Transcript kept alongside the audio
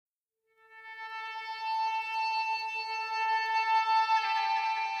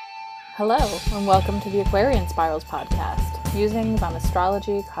Hello, and welcome to the Aquarian Spirals podcast, musings on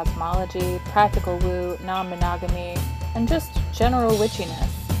astrology, cosmology, practical woo, non-monogamy, and just general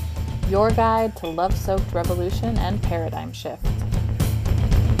witchiness. Your guide to love-soaked revolution and paradigm shift.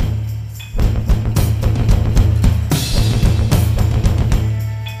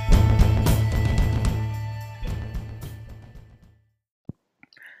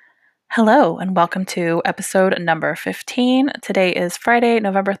 Hello, and welcome to episode number 15. Today is Friday,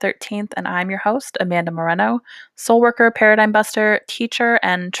 November 13th, and I'm your host, Amanda Moreno, soul worker, paradigm buster, teacher,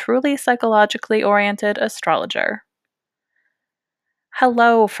 and truly psychologically oriented astrologer.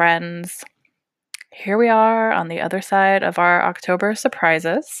 Hello, friends. Here we are on the other side of our October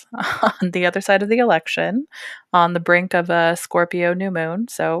surprises, on the other side of the election, on the brink of a Scorpio new moon.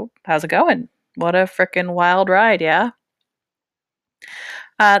 So, how's it going? What a freaking wild ride, yeah?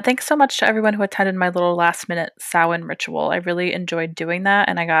 Thanks so much to everyone who attended my little last minute Samhain ritual. I really enjoyed doing that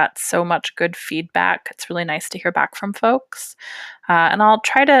and I got so much good feedback. It's really nice to hear back from folks. And I'll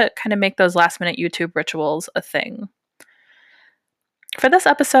try to kind of make those last minute YouTube rituals a thing. For this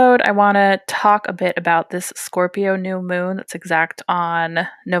episode, I want to talk a bit about this Scorpio new moon that's exact on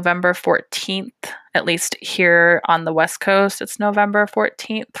November 14th, at least here on the West Coast. It's November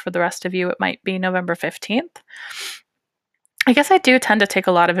 14th. For the rest of you, it might be November 15th. I guess I do tend to take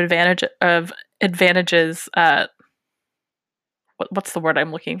a lot of advantages. What's the word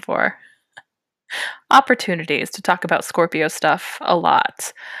I'm looking for? Opportunities to talk about Scorpio stuff a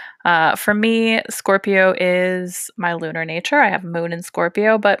lot. For me, Scorpio is my lunar nature. I have moon in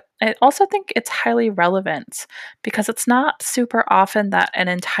Scorpio, but I also think it's highly relevant because it's not super often that an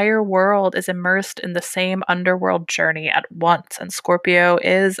entire world is immersed in the same underworld journey at once. And Scorpio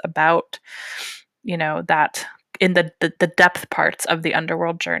is about, that in the depth parts of the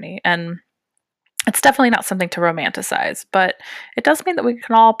underworld journey. And it's definitely not something to romanticize, but it does mean that we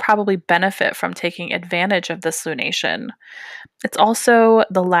can all probably benefit from taking advantage of this lunation. It's also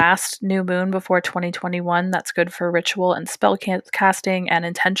the last new moon before 2021 that's good for ritual and spell casting and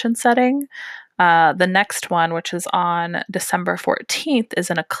intention setting. The next one, which is on December 14th, is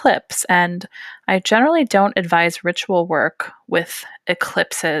an eclipse, and I generally don't advise ritual work with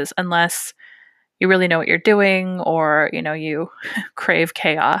eclipses unless you really know what you're doing or, you crave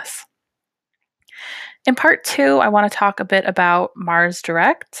chaos. In part 2, I want to talk a bit about Mars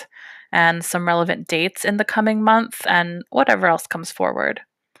Direct and some relevant dates in the coming month and whatever else comes forward.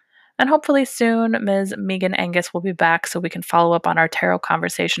 And hopefully soon, Ms. Megan Angus will be back so we can follow up on our tarot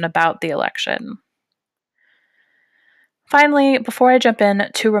conversation about the election. Finally, before I jump in,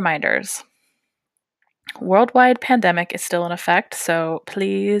 2 reminders. Worldwide pandemic is still in effect, so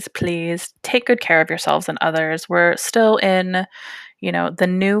please take good care of yourselves and others. We're still in, the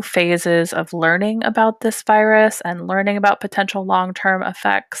new phases of learning about this virus and learning about potential long-term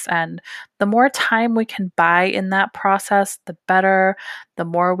effects. And the more time we can buy in that process, the better. The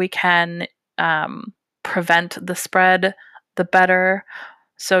more we can prevent the spread, the better.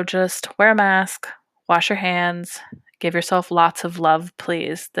 So just wear a mask, wash your hands, give yourself lots of love,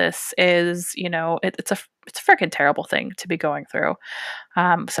 please. This is, it's a freaking terrible thing to be going through.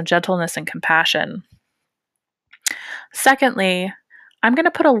 Some gentleness and compassion. Secondly, I'm going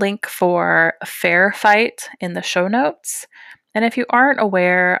to put a link for a fair fight in the show notes. And if you aren't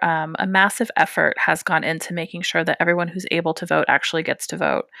aware, a massive effort has gone into making sure that everyone who's able to vote actually gets to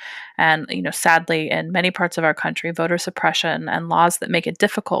vote. And, sadly, in many parts of our country, voter suppression and laws that make it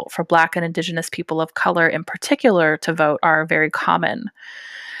difficult for Black and Indigenous people of color in particular to vote are very common.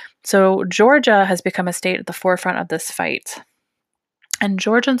 So Georgia has become a state at the forefront of this fight. And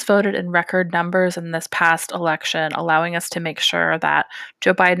Georgians voted in record numbers in this past election, allowing us to make sure that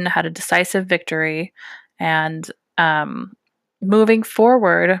Joe Biden had a decisive victory. And moving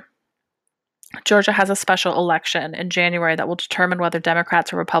forward, Georgia has a special election in January that will determine whether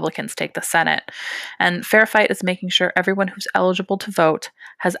Democrats or Republicans take the Senate. And Fair Fight is making sure everyone who's eligible to vote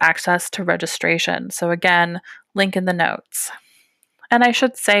has access to registration. So again, link in the notes. And I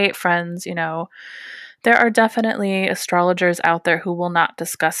should say, friends, there are definitely astrologers out there who will not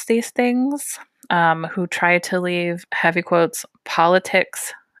discuss these things, who try to leave, heavy quotes,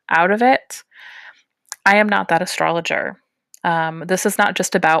 politics out of it. I am not that astrologer. This is not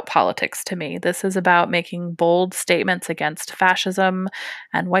just about politics to me. This is about making bold statements against fascism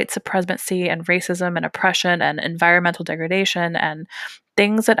and white supremacy and racism and oppression and environmental degradation and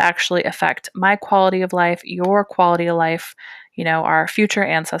things that actually affect my quality of life, your quality of life, our future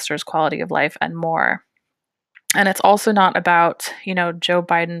ancestors' quality of life, and more. And it's also not about, Joe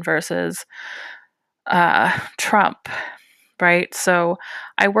Biden versus Trump, right? So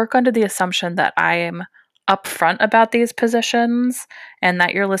I work under the assumption that I am upfront about these positions and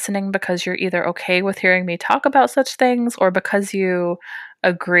that you're listening because you're either okay with hearing me talk about such things or because you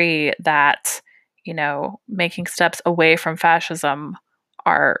agree that, making steps away from fascism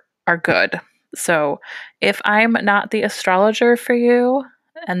are good. So, if I'm not the astrologer for you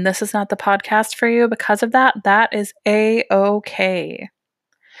and this is not the podcast for you because of that, that is a-okay.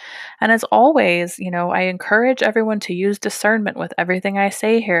 And as always, I encourage everyone to use discernment with everything I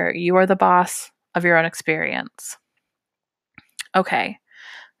say here. You are the boss of your own experience. Okay,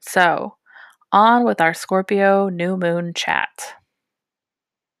 so on with our Scorpio new moon chat.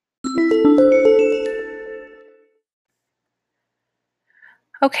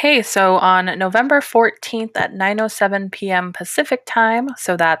 Okay, so on November 14th at 9:07 p.m. Pacific time,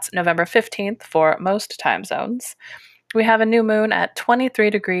 so that's November 15th for most time zones, we have a new moon at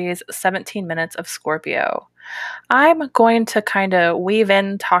 23 degrees, 17 minutes of Scorpio. I'm going to kind of weave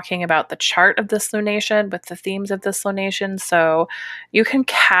in talking about the chart of this lunation with the themes of this lunation, so you can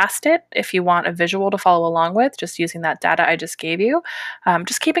cast it if you want a visual to follow along with, just using that data I just gave you.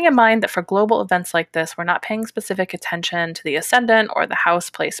 Just keeping in mind that for global events like this, we're not paying specific attention to the ascendant or the house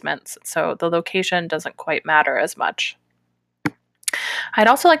placements, so the location doesn't quite matter as much. I'd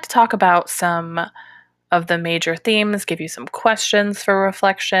also like to talk about some of the major themes, give you some questions for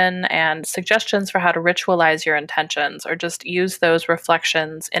reflection and suggestions for how to ritualize your intentions or just use those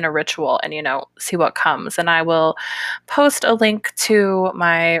reflections in a ritual and, see what comes. And I will post a link to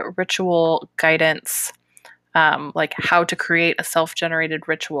my ritual guidance, like how to create a self-generated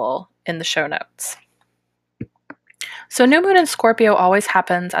ritual, in the show notes. So, new moon in Scorpio always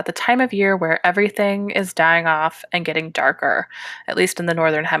happens at the time of year where everything is dying off and getting darker, at least in the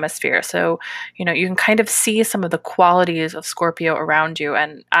northern hemisphere. So, you can kind of see some of the qualities of Scorpio around you.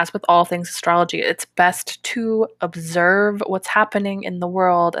 And as with all things astrology, it's best to observe what's happening in the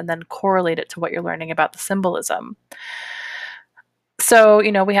world and then correlate it to what you're learning about the symbolism. So,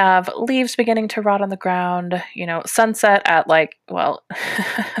 we have leaves beginning to rot on the ground, sunset at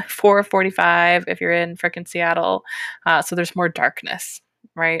 4:45 if you're in frickin' Seattle. So there's more darkness,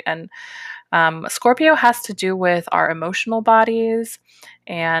 right? And Scorpio has to do with our emotional bodies.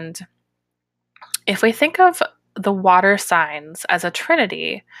 And if we think of the water signs as a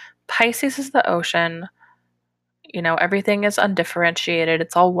trinity, Pisces is the ocean. Everything is undifferentiated,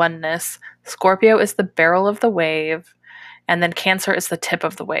 it's all oneness. Scorpio is the barrel of the wave. And then Cancer is the tip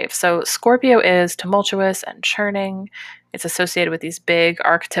of the wave. So Scorpio is tumultuous and churning. It's associated with these big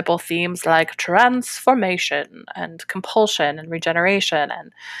archetypal themes like transformation and compulsion and regeneration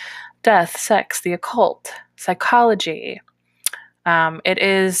and death, sex, the occult, psychology. It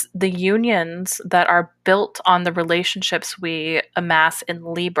is the unions that are built on the relationships we amass in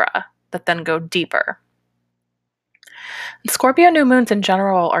Libra that then go deeper. Scorpio new moons in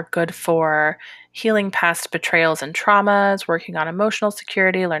general are good for healing past betrayals and traumas, working on emotional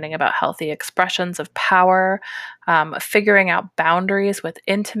security, learning about healthy expressions of power, figuring out boundaries with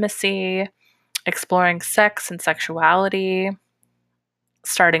intimacy, exploring sex and sexuality,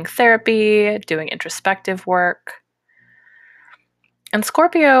 starting therapy, doing introspective work. And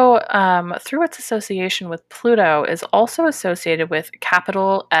Scorpio, through its association with Pluto, is also associated with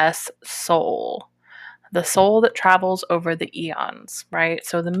capital S soul, the soul that travels over the eons, right?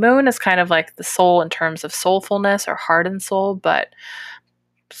 So the moon is kind of like the soul in terms of soulfulness or heart and soul, but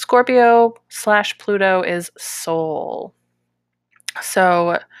Scorpio/Pluto is soul.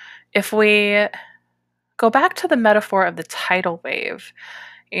 So if we go back to the metaphor of the tidal wave,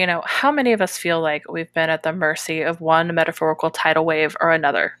 how many of us feel like we've been at the mercy of one metaphorical tidal wave or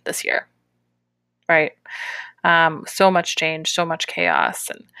another this year, right? So much change, so much chaos.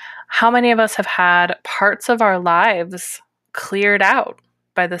 And how many of us have had parts of our lives cleared out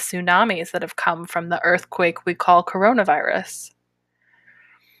by the tsunamis that have come from the earthquake we call coronavirus?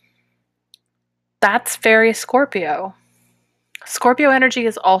 That's very Scorpio. Scorpio energy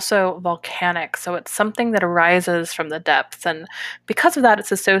is also volcanic, so it's something that arises from the depths, and because of that,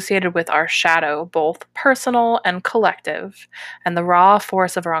 it's associated with our shadow, both personal and collective, and the raw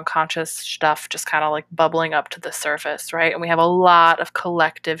force of our unconscious stuff just kind of like bubbling up to the surface, right? And we have a lot of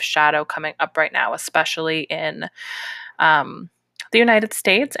collective shadow coming up right now, especially in the United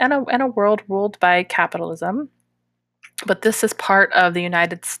States and a world ruled by capitalism. But this is part of the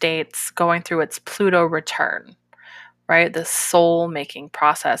United States going through its Pluto return, right? This soul making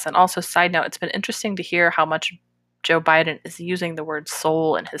process. And also, side note, it's been interesting to hear how much Joe Biden is using the word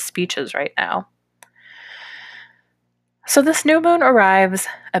soul in his speeches right now. So this new moon arrives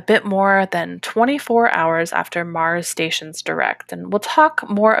a bit more than 24 hours after Mars stations direct, and we'll talk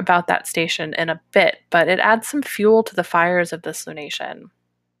more about that station in a bit, but it adds some fuel to the fires of this lunation.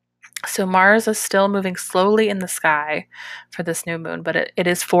 So Mars is still moving slowly in the sky for this new moon, but it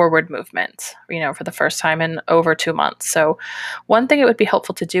is forward movement, for the first time in over 2 months. So one thing it would be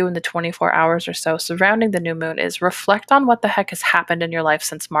helpful to do in the 24 hours or so surrounding the new moon is reflect on what the heck has happened in your life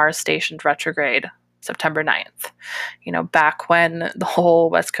since Mars stationed retrograde September 9th, back when the whole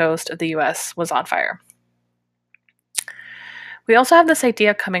west coast of the US was on fire. We also have this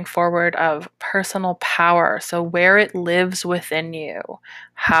idea coming forward of personal power. So, where it lives within you,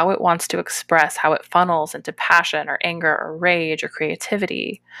 how it wants to express, how it funnels into passion or anger or rage or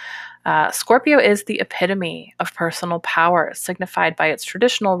creativity. Scorpio is the epitome of personal power, signified by its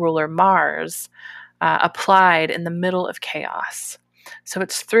traditional ruler, Mars, applied in the middle of chaos. So,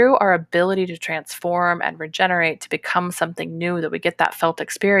 it's through our ability to transform and regenerate to become something new that we get that felt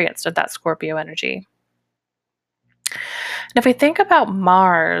experience of that Scorpio energy. And if we think about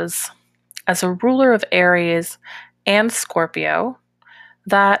Mars as a ruler of Aries and Scorpio,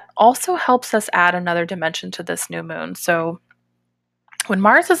 that also helps us add another dimension to this new moon. So when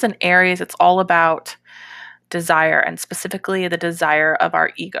Mars is in Aries, it's all about desire, and specifically the desire of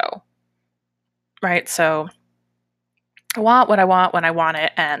our ego, right? So I want what I want when I want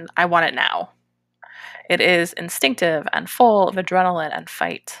it, and I want it now. It is instinctive and full of adrenaline and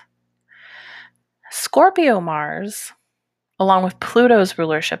fight. Scorpio Mars, along with Pluto's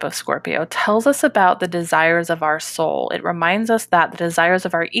rulership of Scorpio, tells us about the desires of our soul. It reminds us that the desires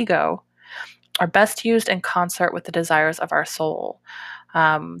of our ego are best used in concert with the desires of our soul.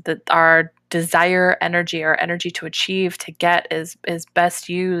 That our desire energy, our energy to achieve, to get, is best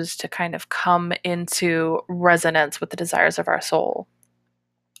used to kind of come into resonance with the desires of our soul.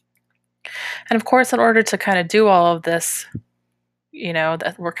 And of course, in order to kind of do all of this,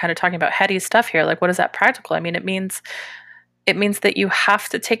 that we're kind of talking about heady stuff here. Like, what is that practical? I mean, it means that you have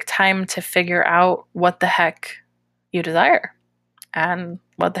to take time to figure out what the heck you desire and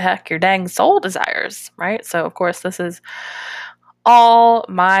what the heck your dang soul desires, right? So, of course, this is all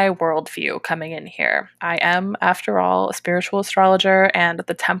my worldview coming in here. I am, after all, a spiritual astrologer, and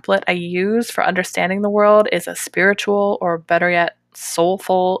the template I use for understanding the world is a spiritual, or better yet,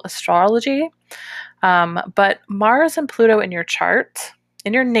 soulful astrology. But Mars and Pluto in your chart,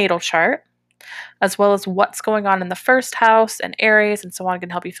 in your natal chart, as well as what's going on in the first house and Aries and so on, can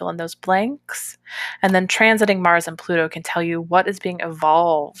help you fill in those blanks. And then transiting Mars and Pluto can tell you what is being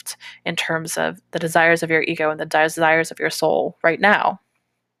evolved in terms of the desires of your ego and the desires of your soul right now.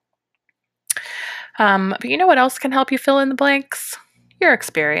 But you know what else can help you fill in the blanks? Your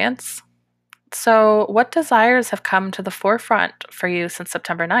experience. So, what desires have come to the forefront for you since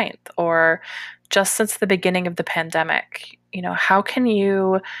September 9th, or just since the beginning of the pandemic? How can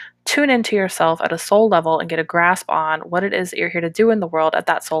you tune into yourself at a soul level and get a grasp on what it is that you're here to do in the world at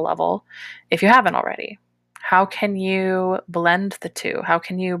that soul level, if you haven't already? How can you blend the two? How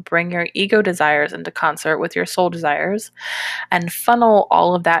can you bring your ego desires into concert with your soul desires and funnel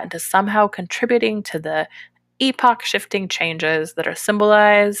all of that into somehow contributing to the epoch shifting changes that are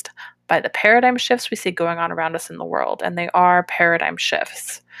symbolized by the paradigm shifts we see going on around us in the world? And they are paradigm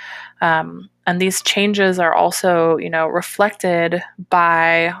shifts. And these changes are also, reflected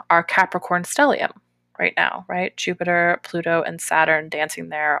by our Capricorn stellium right now, right? Jupiter, Pluto, and Saturn dancing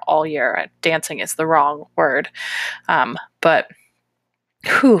there all year. Dancing is the wrong word, but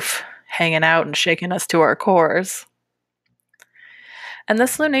hanging out and shaking us to our cores. And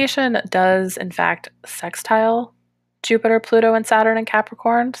this lunation does, in fact, sextile Jupiter, Pluto, and Saturn in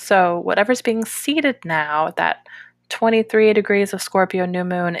Capricorn. So whatever's being seeded now at that 23 degrees of Scorpio new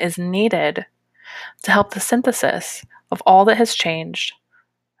moon is needed to help the synthesis of all that has changed,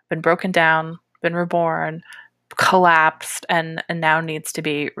 been broken down, been reborn, collapsed, and now needs to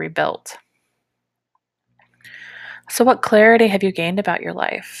be rebuilt. So what clarity have you gained about your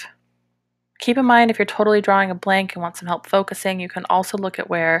life? Keep in mind, if you're totally drawing a blank and want some help focusing, you can also look at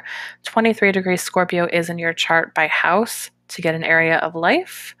where 23 degrees Scorpio is in your chart by house to get an area of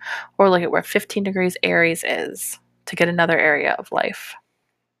life, or look at where 15 degrees Aries is to get another area of life.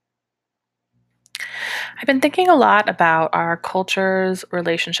 I've been thinking a lot about our culture's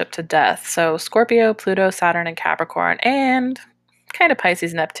relationship to death. So Scorpio, Pluto, Saturn, and Capricorn, and kind of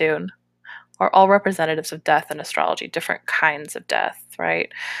Pisces, Neptune, are all representatives of death in astrology, different kinds of death,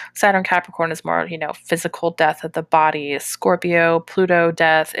 right? Saturn, Capricorn is more, physical death of the body. Scorpio, Pluto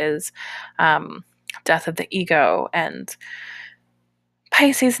death is death of the ego. And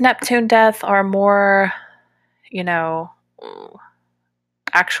Pisces, Neptune death are more,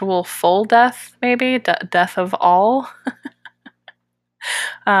 actual full death, maybe, death of all.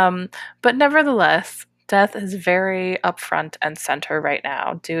 But nevertheless, death is very upfront and center right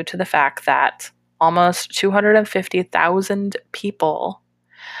now due to the fact that almost 250,000 people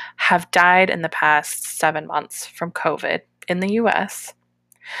have died in the past 7 months from COVID in the US,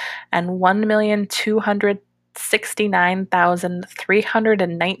 and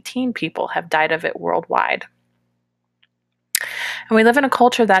 1,269,319 people have died of it worldwide. And we live in a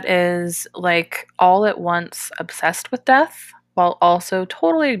culture that is like all at once obsessed with death while also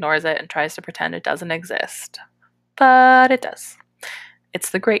totally ignores it and tries to pretend it doesn't exist. But it does.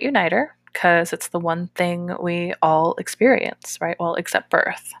 It's the great uniter because it's the one thing we all experience, right? Well, except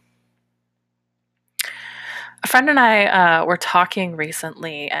birth. A friend and I were talking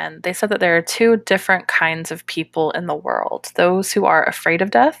recently, and they said that there are two different kinds of people in the world: those who are afraid of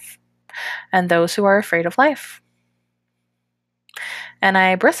death and those who are afraid of life. And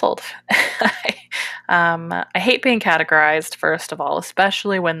I bristled. I hate being categorized, first of all,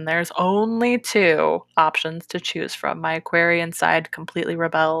 especially when there's only two options to choose from. My Aquarian side completely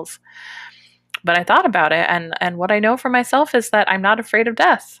rebels. But I thought about it, and what I know for myself is that I'm not afraid of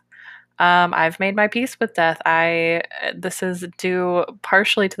death. I've made my peace with death. This is due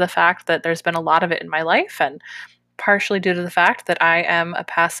partially to the fact that there's been a lot of it in my life, and partially due to the fact that I am a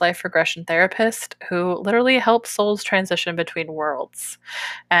past life regression therapist who literally helps souls transition between worlds.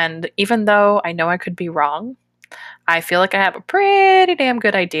 And even though I know I could be wrong, I feel like I have a pretty damn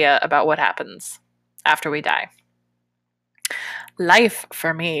good idea about what happens after we die. Life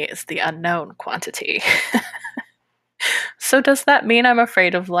for me is the unknown quantity. So does that mean I'm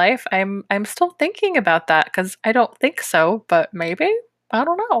afraid of life? I'm still thinking about that because I don't think so, but maybe. I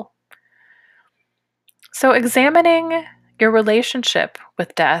don't know. So examining your relationship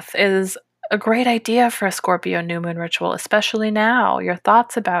with death is a great idea for a Scorpio new moon ritual, especially now. Your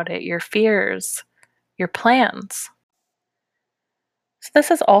thoughts about it, your fears, your plans. So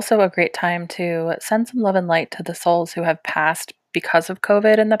this is also a great time to send some love and light to the souls who have passed because of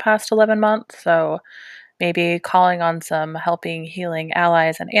COVID in the past 11 months. So maybe calling on some helping, healing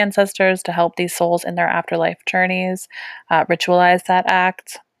allies and ancestors to help these souls in their afterlife journeys, ritualize that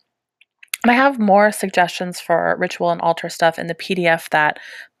act. And I have more suggestions for ritual and altar stuff in the PDF that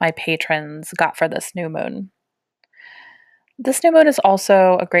my patrons got for this new moon. This new moon is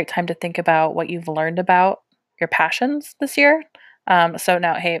also a great time to think about what you've learned about your passions this year. So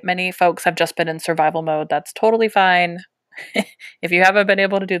now, hey, many folks have just been in survival mode. That's totally fine. If you haven't been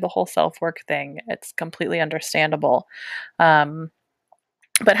able to do the whole self work thing, it's completely understandable.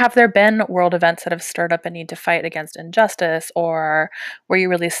 But have there been world events that have stirred up a need to fight against injustice, or were you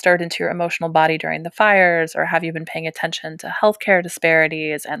really stirred into your emotional body during the fires, or have you been paying attention to healthcare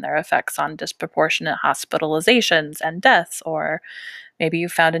disparities and their effects on disproportionate hospitalizations and deaths, or maybe you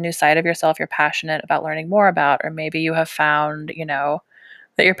found a new side of yourself you're passionate about learning more about, or maybe you have found,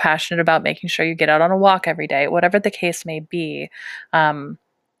 that you're passionate about making sure you get out on a walk every day, whatever the case may be.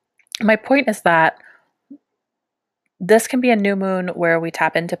 My point is that this can be a new moon where we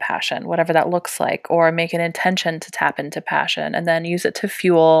tap into passion, whatever that looks like, or make an intention to tap into passion and then use it to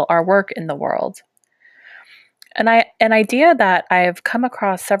fuel our work in the world. An idea that I've come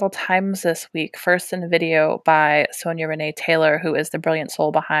across several times this week, first in a video by Sonia Renee Taylor, who is the brilliant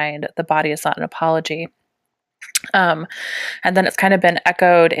soul behind The Body Is Not an Apology. And then it's kind of been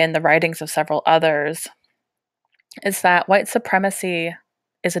echoed in the writings of several others, is that white supremacy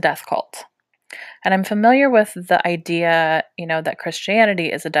is a death cult. And I'm familiar with the idea, that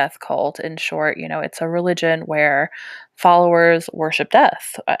Christianity is a death cult. In short, it's a religion where followers worship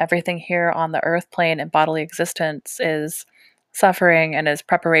death. Everything here on the earth plane and bodily existence is suffering and is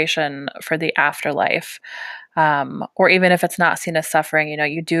preparation for the afterlife. Or even if it's not seen as suffering,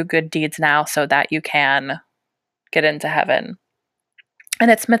 you do good deeds now so that you can get into heaven.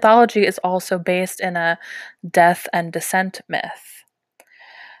 And its mythology is also based in a death and descent myth.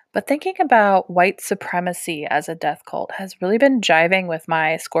 But thinking about white supremacy as a death cult has really been jiving with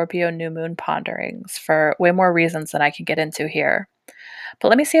my Scorpio new moon ponderings for way more reasons than I can get into here. But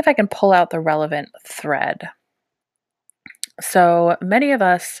let me see if I can pull out the relevant thread. So many of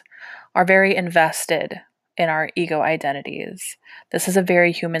us are very invested in our ego identities. This is a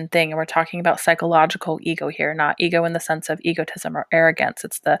very human thing, and we're talking about psychological ego here, not ego in the sense of egotism or arrogance.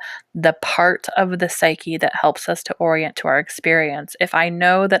 It's the part of the psyche that helps us to orient to our experience. If I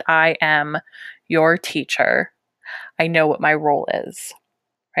know that I am your teacher, I know what my role is,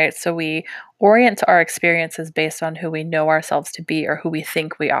 right? So we orient to our experiences based on who we know ourselves to be or who we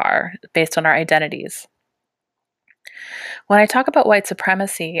think we are, based on our identities. When I talk about white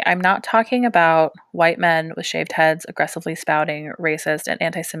supremacy, I'm not talking about white men with shaved heads aggressively spouting racist and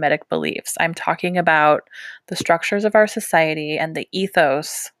anti Semitic beliefs. I'm talking about the structures of our society and the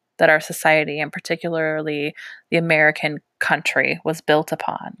ethos that our society, and particularly the American country, was built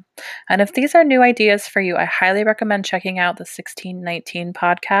upon. And if these are new ideas for you, I highly recommend checking out the 1619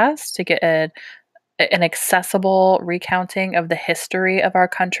 podcast to get an accessible recounting of the history of our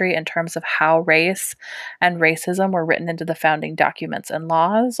country in terms of how race and racism were written into the founding documents and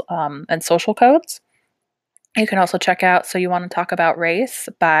laws and social codes. You can also check out So You Want to Talk About Race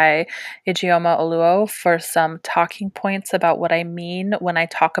by Ijeoma Oluo for some talking points about what I mean when I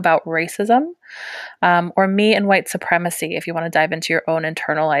talk about racism, or Me and White Supremacy if you want to dive into your own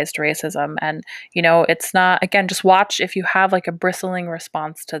internalized racism. And, it's not, again, just watch if you have like a bristling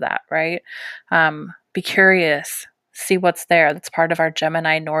response to that, right? Be curious, see what's there. That's part of our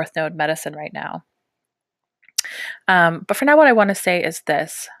Gemini North Node medicine right now. But for now, what I want to say is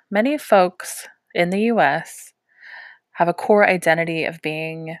this: many folks in the US have a core identity of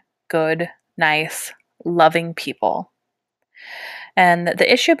being good, nice, loving people. And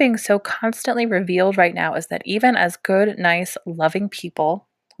the issue being so constantly revealed right now is that even as good, nice, loving people,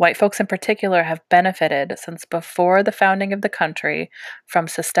 white folks in particular have benefited since before the founding of the country from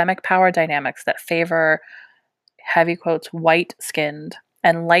systemic power dynamics that favor, heavy quotes, white skinned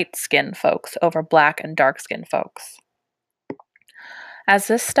and light skinned folks over black and dark skinned folks. As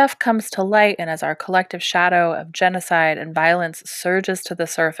this stuff comes to light and as our collective shadow of genocide and violence surges to the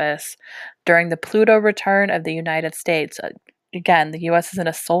surface during the Pluto return of the United States, again, the US is in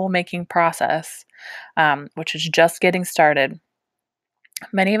a soul making process, which is just getting started.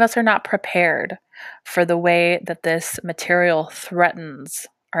 Many of us are not prepared for the way that this material threatens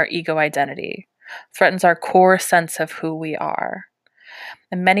our ego identity, threatens our core sense of who we are.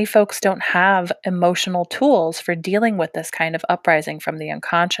 And many folks don't have emotional tools for dealing with this kind of uprising from the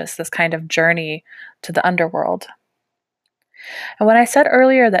unconscious, this kind of journey to the underworld. And when I said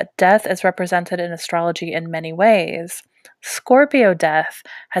earlier that death is represented in astrology in many ways, Scorpio death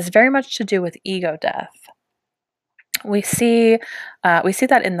has very much to do with ego death. We see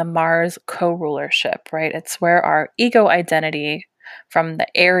that in the Mars co-rulership, right? It's where our ego identity from the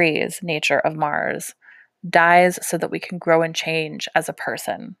Aries nature of Mars dies so that we can grow and change as a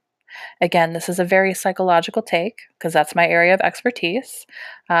person. Again, this is a very psychological take because that's my area of expertise.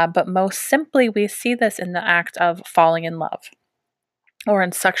 But most simply, we see this in the act of falling in love or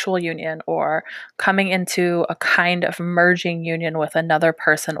in sexual union or coming into a kind of merging union with another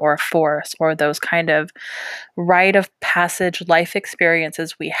person or force, or those kind of rite of passage life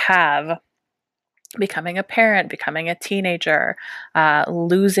experiences we have, becoming a parent, becoming a teenager,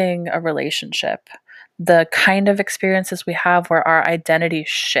 losing a relationship, the kind of experiences we have where our identity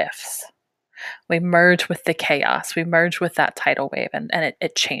shifts. We merge with the chaos, we merge with that tidal wave, and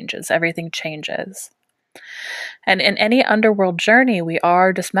it changes, everything changes. And in any underworld journey, we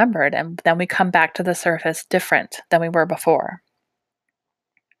are dismembered, and then we come back to the surface different than we were before.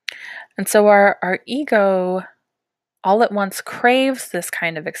 And so our ego all at once craves this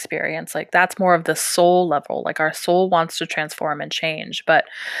kind of experience. Like, that's more of the soul level. Like, our soul wants to transform and change, but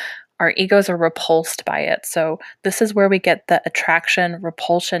our egos are repulsed by it. So this is where we get the attraction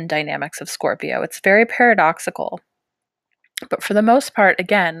repulsion dynamics of Scorpio. It's very paradoxical. But for the most part,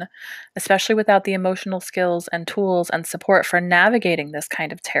 again, especially without the emotional skills and tools and support for navigating this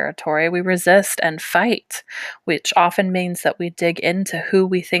kind of territory, we resist and fight, which often means that we dig into who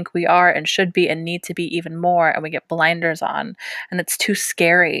we think we are and should be and need to be even more, and we get blinders on. And it's too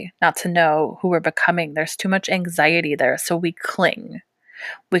scary not to know who we're becoming. There's too much anxiety there, so we cling.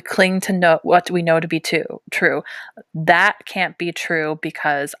 We cling to know what we know to be true. That can't be true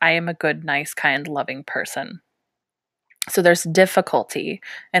because I am a good, nice, kind, loving person. So there's difficulty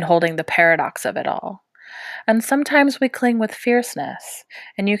in holding the paradox of it all. And sometimes we cling with fierceness.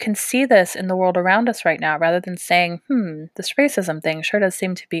 And you can see this in the world around us right now. Rather than saying, this racism thing sure does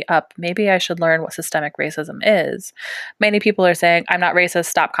seem to be up. Maybe I should learn what systemic racism is. Many people are saying, I'm not racist.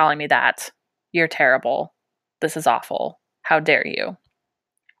 Stop calling me that. You're terrible. This is awful. How dare you?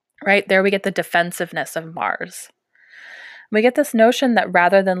 Right? There we get the defensiveness of Mars. We get this notion that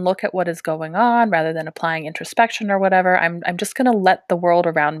rather than look at what is going on, rather than applying introspection or whatever, I'm just going to let the world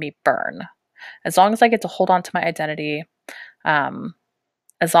around me burn. As long as I get to hold on to my identity,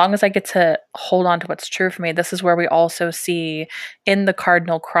 as long as I get to hold on to what's true for me. This is where we also see in the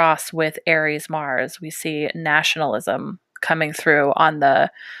cardinal cross with Aries Mars, we see nationalism coming through on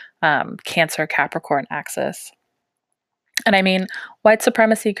the Cancer Capricorn axis. And I mean, white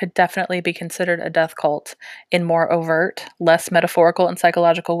supremacy could definitely be considered a death cult in more overt, less metaphorical and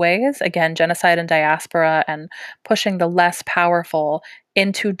psychological ways. Again, genocide and diaspora and pushing the less powerful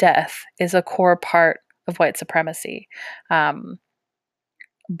into death is a core part of white supremacy.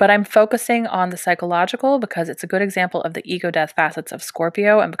 But I'm focusing on the psychological because it's a good example of the ego death facets of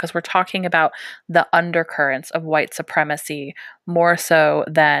Scorpio, and because we're talking about the undercurrents of white supremacy more so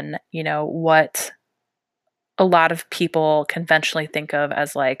than, what a lot of people conventionally think of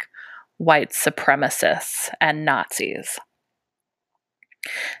as like white supremacists and Nazis.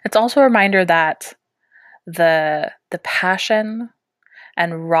 It's also a reminder that the passion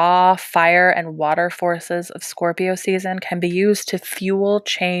and raw fire and water forces of Scorpio season can be used to fuel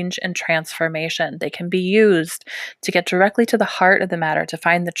change and transformation. They can be used to get directly to the heart of the matter, to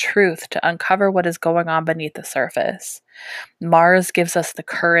find the truth, to uncover what is going on beneath the surface. Mars gives us the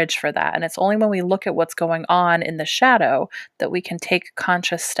courage for that. And it's only when we look at what's going on in the shadow that we can take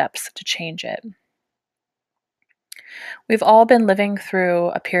conscious steps to change it. We've all been living through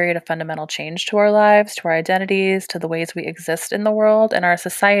a period of fundamental change to our lives, to our identities, to the ways we exist in the world. And our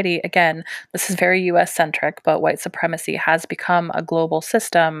society, again, this is very US centric, but white supremacy has become a global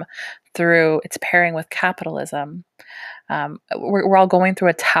system through its pairing with capitalism. We're all going through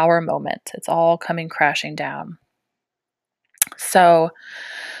a tower moment, it's all coming crashing down. So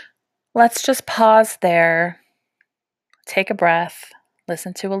let's just pause there, take a breath,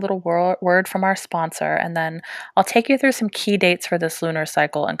 listen to a little word from our sponsor, and then I'll take you through some key dates for this lunar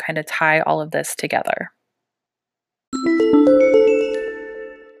cycle and kind of tie all of this together.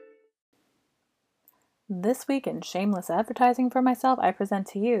 This week in shameless advertising for myself, I present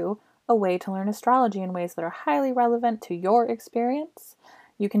to you a way to learn astrology in ways that are highly relevant to your experience.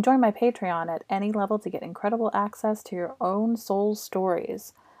 You can join my Patreon at any level to get incredible access to your own soul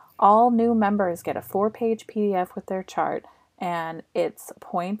stories. All new members get a 4-page PDF with their chart, and it's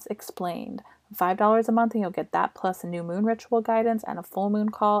points explained. $5 a month and you'll get that plus a new moon ritual guidance and a full moon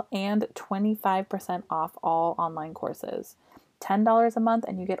call and 25% off all online courses. $10 a month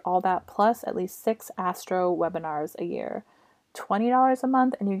and you get all that plus at least 6 astro webinars a year. $20 a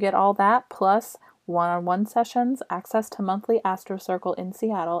month and you get all that plus one-on-one sessions, access to monthly Astro Circle in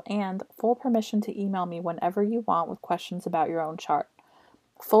Seattle, and full permission to email me whenever you want with questions about your own chart.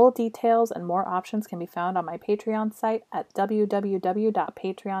 Full details and more options can be found on my Patreon site at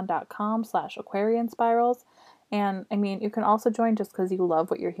www.patreon.com/Aquarian And you can also join just because you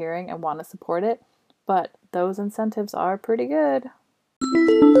love what you're hearing and want to support it, but those incentives are pretty good.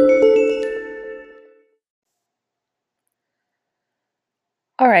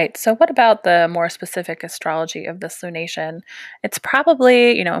 All right, so what about the more specific astrology of this lunation? It's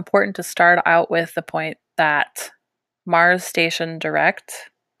probably, important to start out with the point that Mars stationed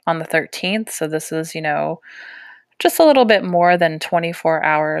direct on the 13th. So this is, just a little bit more than 24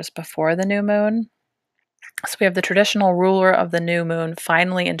 hours before the new moon. So we have the traditional ruler of the new moon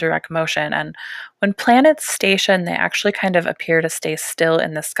finally in direct motion. And when planets station, they actually kind of appear to stay still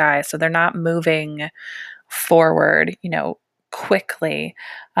in the sky. So they're not moving forward, quickly.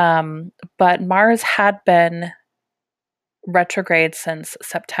 But Mars had been retrograde since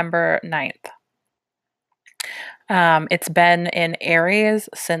September 9th. It's been in Aries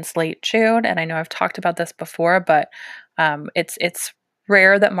since late June, and I know I've talked about this before, but it's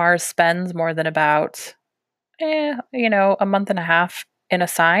rare that Mars spends more than about a month and a half in a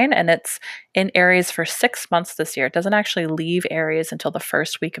sign, and it's in Aries for 6 months this year. It doesn't actually leave Aries until the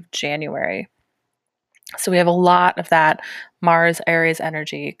first week of January. So we have a lot of that Mars Aries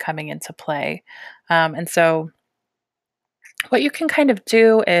energy coming into play. And so what you can kind of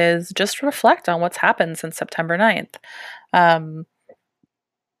do is just reflect on what's happened since September 9th. Um,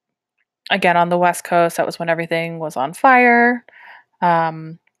 Again, on the West Coast, that was when everything was on fire.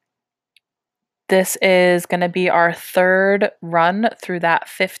 Um, this is going to be our third run through that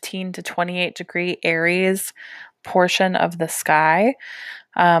 15 to 28 degree Aries portion of the sky.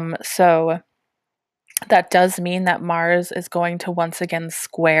 So that does mean that Mars is going to once again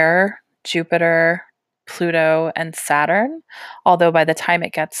square Jupiter, Pluto, and Saturn. Although by the time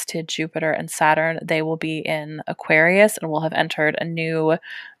it gets to Jupiter and Saturn, they will be in Aquarius and will have entered a new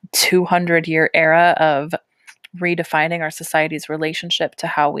 200-year era of redefining our society's relationship to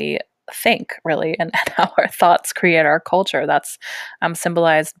how we think, really, and how our thoughts create our culture. That's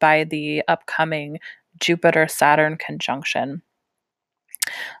symbolized by the upcoming Jupiter Saturn conjunction.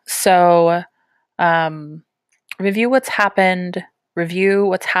 So, review what's happened. Review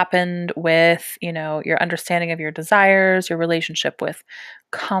what's happened with, your understanding of your desires, your relationship with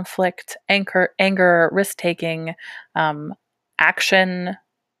conflict, anger, risk taking, action,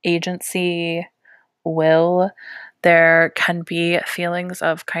 agency, will. There can be feelings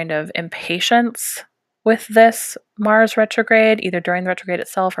of kind of impatience with this Mars retrograde, either during the retrograde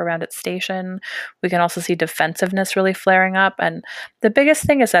itself or around its station. We can also see defensiveness really flaring up. And the biggest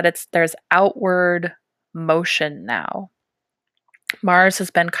thing is that there's outward motion now. Mars has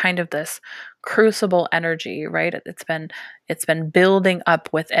been kind of this crucible energy, right? It's been building up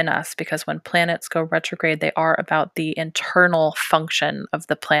within us, because when planets go retrograde, they are about the internal function of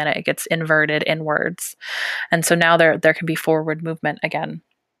the planet. It gets inverted inwards. And so now there can be forward movement again.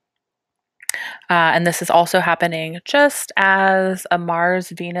 And this is also happening just as a Mars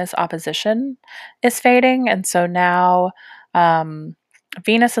Venus opposition is fading. And so now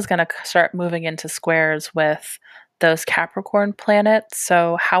Venus is going to start moving into squares with those Capricorn planets.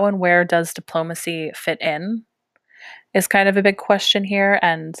 So, how and where does diplomacy fit in? Is kind of a big question here,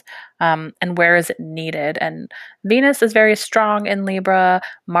 and where is it needed? And Venus is very strong in Libra,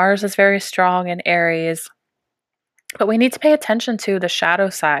 Mars is very strong in Aries, but we need to pay attention to the shadow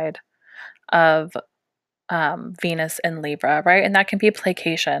side of Venus in Libra, right? And that can be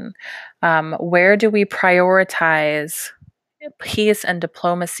placation. Where do we prioritize peace and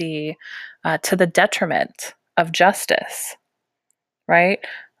diplomacy to the detriment of justice, right?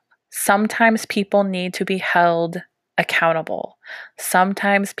 Sometimes people need to be held accountable.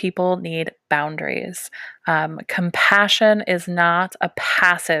 Sometimes people need boundaries. Compassion is not a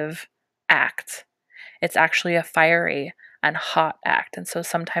passive act, it's actually a fiery and hot act. And so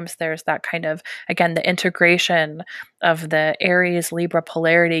sometimes there's that kind of, again, the integration of the Aries Libra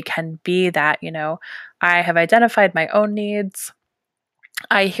polarity can be that, I have identified my own needs.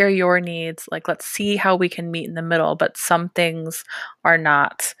 I hear your needs. Like, let's see how we can meet in the middle. But some things are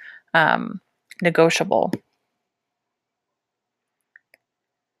not negotiable.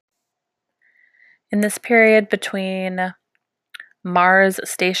 In this period between Mars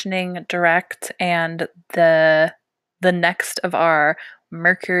stationing direct and the next of our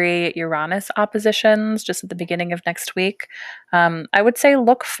Mercury Uranus oppositions, just at the beginning of next week, I would say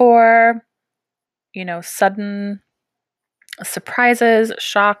look for, sudden surprises,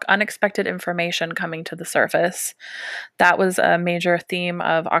 shock, unexpected information coming to the surface. That was a major theme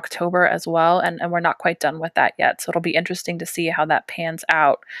of October as well, and we're not quite done with that yet. So it'll be interesting to see how that pans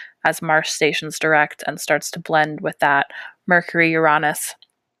out as Mars stations direct and starts to blend with that Mercury Uranus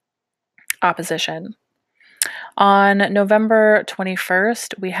opposition. On November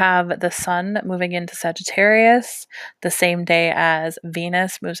 21st, we have the Sun moving into Sagittarius the same day as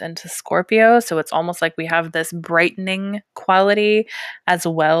Venus moves into Scorpio. So it's almost like we have this brightening quality as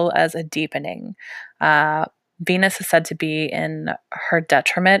well as a deepening. Venus is said to be in her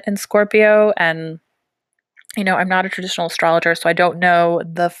detriment in Scorpio. And, I'm not a traditional astrologer, so I don't know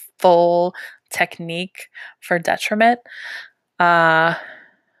the full technique for detriment.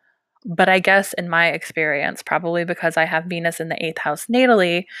 But I guess in my experience, probably because I have Venus in the eighth house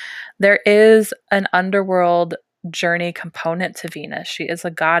natally, there is an underworld journey component to Venus. She is a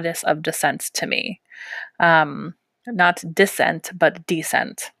goddess of descent to me. Not descent, but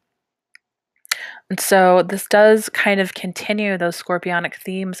descent. And so this does kind of continue those scorpionic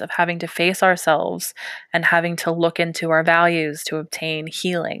themes of having to face ourselves and having to look into our values to obtain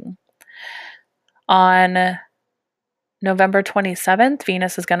healing. On November 27th,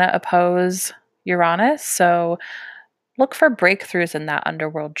 Venus is going to oppose Uranus. So look for breakthroughs in that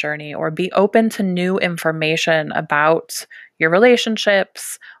underworld journey, or be open to new information about your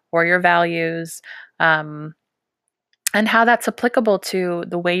relationships or your values, and how that's applicable to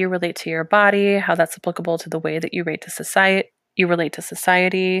the way you relate to your body, how that's applicable to the way that you relate to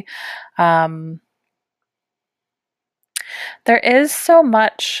society. There is so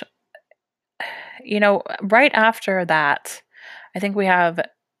much, right after that, I think we have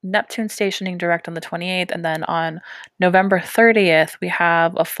Neptune stationing direct on the 28th, and then on November 30th, we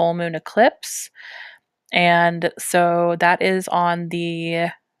have a full moon eclipse. And so that is on the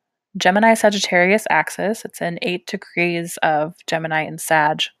Gemini Sagittarius axis. It's in 8 degrees of Gemini and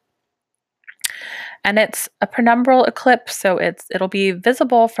Sag. And it's a penumbral eclipse, so it'll be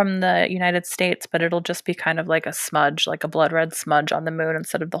visible from the United States, but it'll just be kind of like a smudge, like a blood red smudge on the moon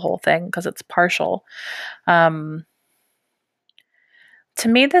instead of the whole thing, because it's partial. To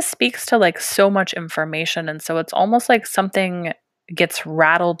me, this speaks to like so much information, and so it's almost like something gets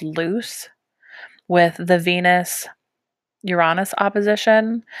rattled loose with the Venus Uranus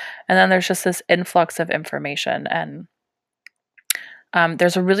opposition, and then there's just this influx of information, and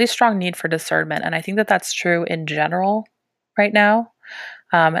there's a really strong need for discernment, and I think that that's true in general right now.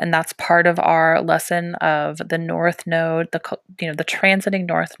 And that's part of our lesson of the North Node, the transiting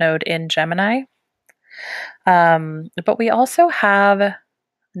North Node in Gemini. But we also have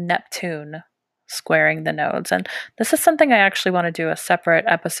Neptune squaring the nodes. And this is something I actually want to do a separate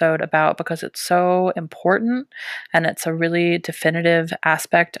episode about, because it's so important and it's a really definitive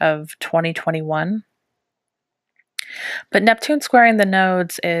aspect of 2021. But Neptune squaring the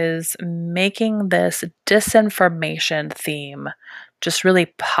nodes is making this disinformation theme just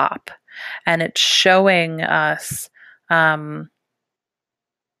really pop. And it's showing us um,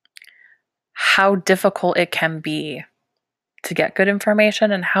 how difficult it can be to get good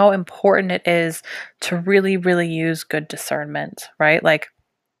information and how important it is to really, really use good discernment, right? Like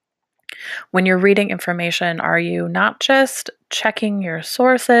when you're reading information, are you not just checking your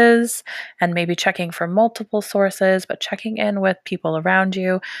sources and maybe checking for multiple sources, but checking in with people around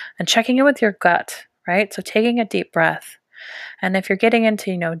you and checking in with your gut, right? So taking a deep breath. And if you're getting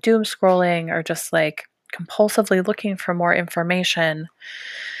into, doom scrolling or just like compulsively looking for more information,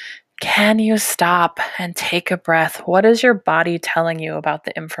 can you stop and take a breath? What is your body telling you about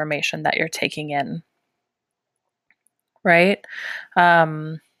the information that you're taking in? Right?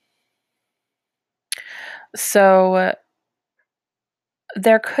 Um, so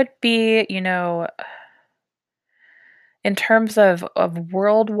there could be, in terms of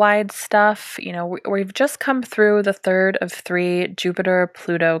worldwide stuff, we've just come through the third of three Jupiter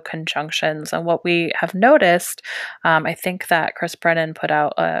Pluto conjunctions. And what we have noticed, I think that Chris Brennan put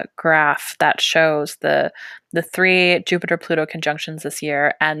out a graph that shows the three Jupiter Pluto conjunctions this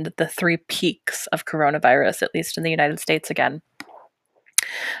year and the three peaks of coronavirus, at least in the United States again.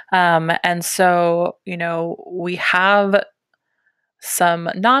 And so, we have some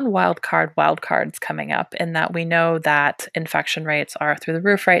non-wild card wild cards coming up in that we know that infection rates are through the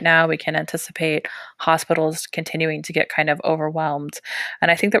roof right now. We can anticipate hospitals continuing to get kind of overwhelmed. And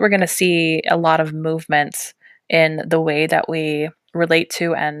I think that we're going to see a lot of movement in the way that we relate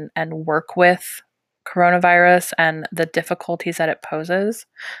to and work with coronavirus and the difficulties that it poses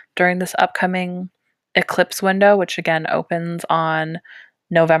during this upcoming eclipse window, which again opens on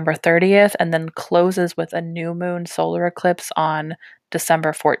November 30th and then closes with a new moon solar eclipse on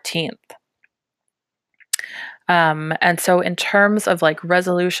December 14th. And so, in terms of like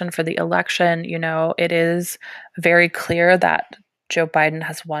resolution for the election, it is very clear that Joe Biden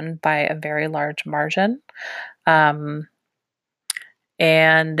has won by a very large margin. And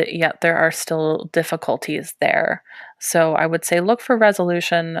yet, there are still difficulties there. So, I would say look for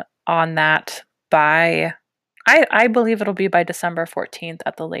resolution on that by, I believe it'll be by December 14th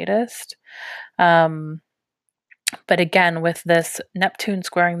at the latest. But again, with this Neptune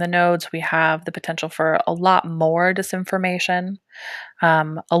squaring the nodes, we have the potential for a lot more disinformation.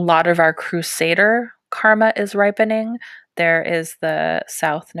 A lot of our crusader karma is ripening. There is the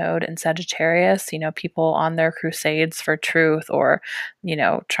South Node in Sagittarius, people on their crusades for truth or,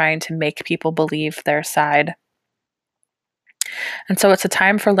 trying to make people believe their side. And so it's a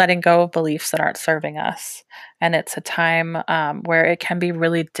time for letting go of beliefs that aren't serving us. And it's a time where it can be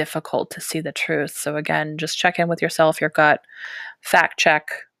really difficult to see the truth. So, again, just check in with yourself, your gut, fact check,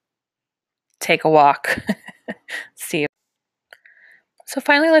 take a walk, see. So,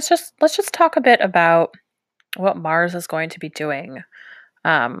 finally, let's just talk a bit about what Mars is going to be doing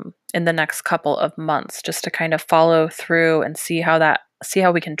in the next couple of months, just to kind of follow through and see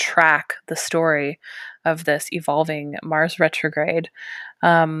how we can track the story of this evolving Mars retrograde.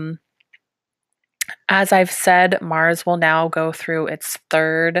 Um, as I've said, Mars will now go through its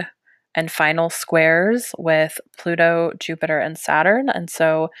third and final squares with Pluto, Jupiter, and Saturn. And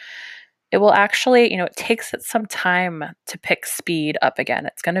so it will actually, it takes it some time to pick speed up again.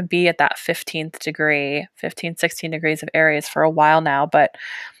 It's going to be at that 15th degree, 15, 16 degrees of Aries for a while now. But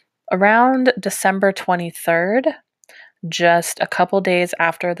around December 23rd, just a couple days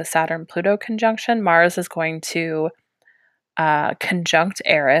after the Saturn Pluto conjunction, Mars is going to conjunct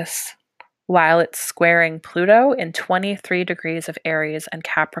Eris while it's squaring Pluto in 23 degrees of Aries and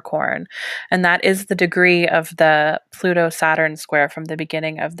Capricorn. And that is the degree of the Pluto Saturn square from the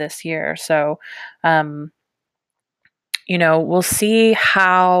beginning of this year. So, we'll see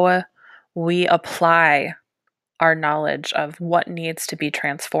how we apply our knowledge of what needs to be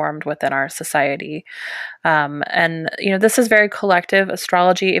transformed within our society. And, this is very collective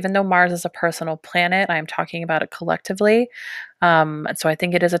astrology, even though Mars is a personal planet, I'm talking about it collectively. So I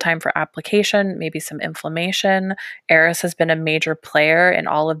think it is a time for application, maybe some inflammation. Eris has been a major player in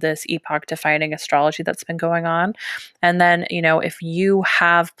all of this epoch defining astrology that's been going on. And then, if you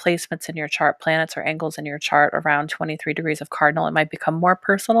have placements in your chart, planets or angles in your chart around 23 degrees of cardinal, it might become more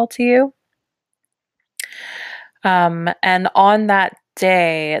personal to you. And on that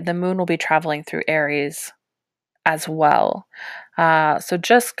day, the moon will be traveling through Aries as well. So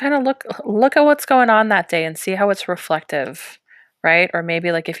just kind of look at what's going on that day and see how it's reflective, right? Or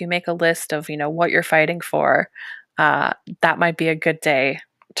maybe like if you make a list of what you're fighting for, that might be a good day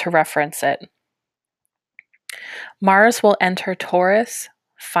to reference it. Mars will enter Taurus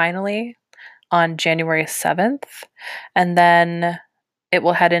finally on January 7th, and then it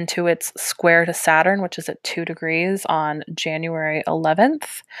will head into its square to Saturn, which is at 2 degrees on January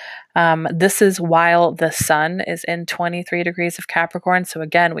 11th. This is while the sun is in 23 degrees of Capricorn. So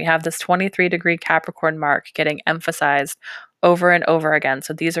again, we have this 23-degree Capricorn mark getting emphasized over and over again.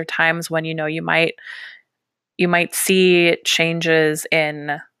 So these are times when you might see changes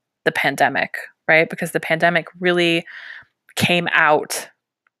in the pandemic, right? Because the pandemic really came out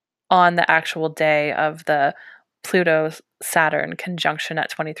on the actual day of the Pluto Saturn conjunction at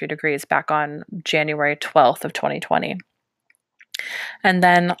 23 degrees back on January 12th of 2020. And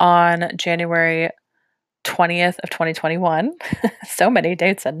then on January 20th of 2021, so many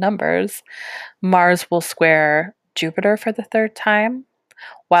dates and numbers, Mars will square Jupiter for the third time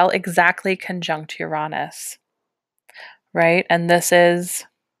while exactly conjunct Uranus, right? And this is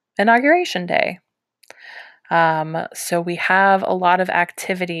Inauguration Day. So we have a lot of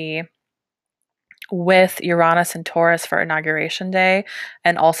activity with Uranus and Taurus for Inauguration Day,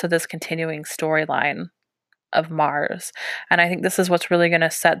 and also this continuing storyline of Mars. And I think this is what's really going to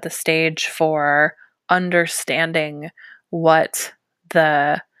set the stage for understanding what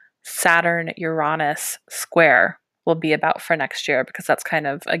the Saturn Uranus square will be about for next year, because that's kind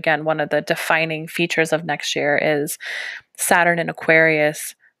of, again, one of the defining features of next year is Saturn in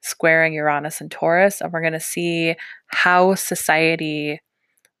Aquarius squaring Uranus and Taurus. And we're going to see how society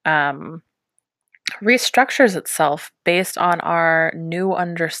restructures itself based on our new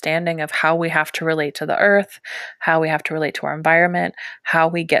understanding of how we have to relate to the earth, how we have to relate to our environment, how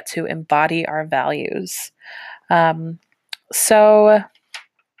we get to embody our values. So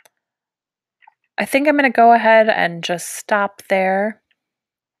I think I'm going to go ahead and just stop there.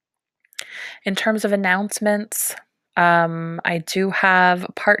 In terms of announcements, I do have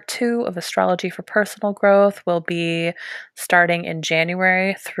part 2 of Astrology for Personal Growth will be starting in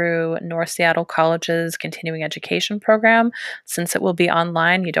January through North Seattle College's continuing education program. Since it will be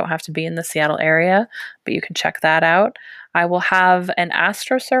online, you don't have to be in the Seattle area, but you can check that out. I will have an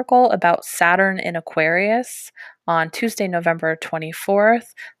Astro Circle about Saturn in Aquarius on Tuesday, November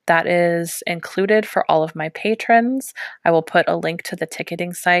 24th. That is included for all of my patrons. I will put a link to the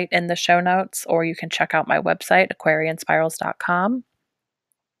ticketing site in the show notes, or you can check out my website, aquarianspirals.com.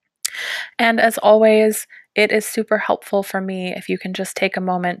 And as always, it is super helpful for me if you can just take a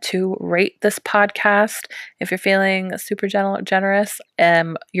moment to rate this podcast. If you're feeling super generous,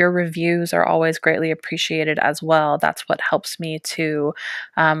 your reviews are always greatly appreciated as well. That's what helps me to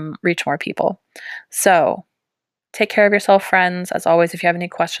reach more people. So take care of yourself, friends. As always, if you have any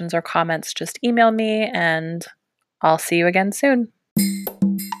questions or comments, just email me and I'll see you again soon.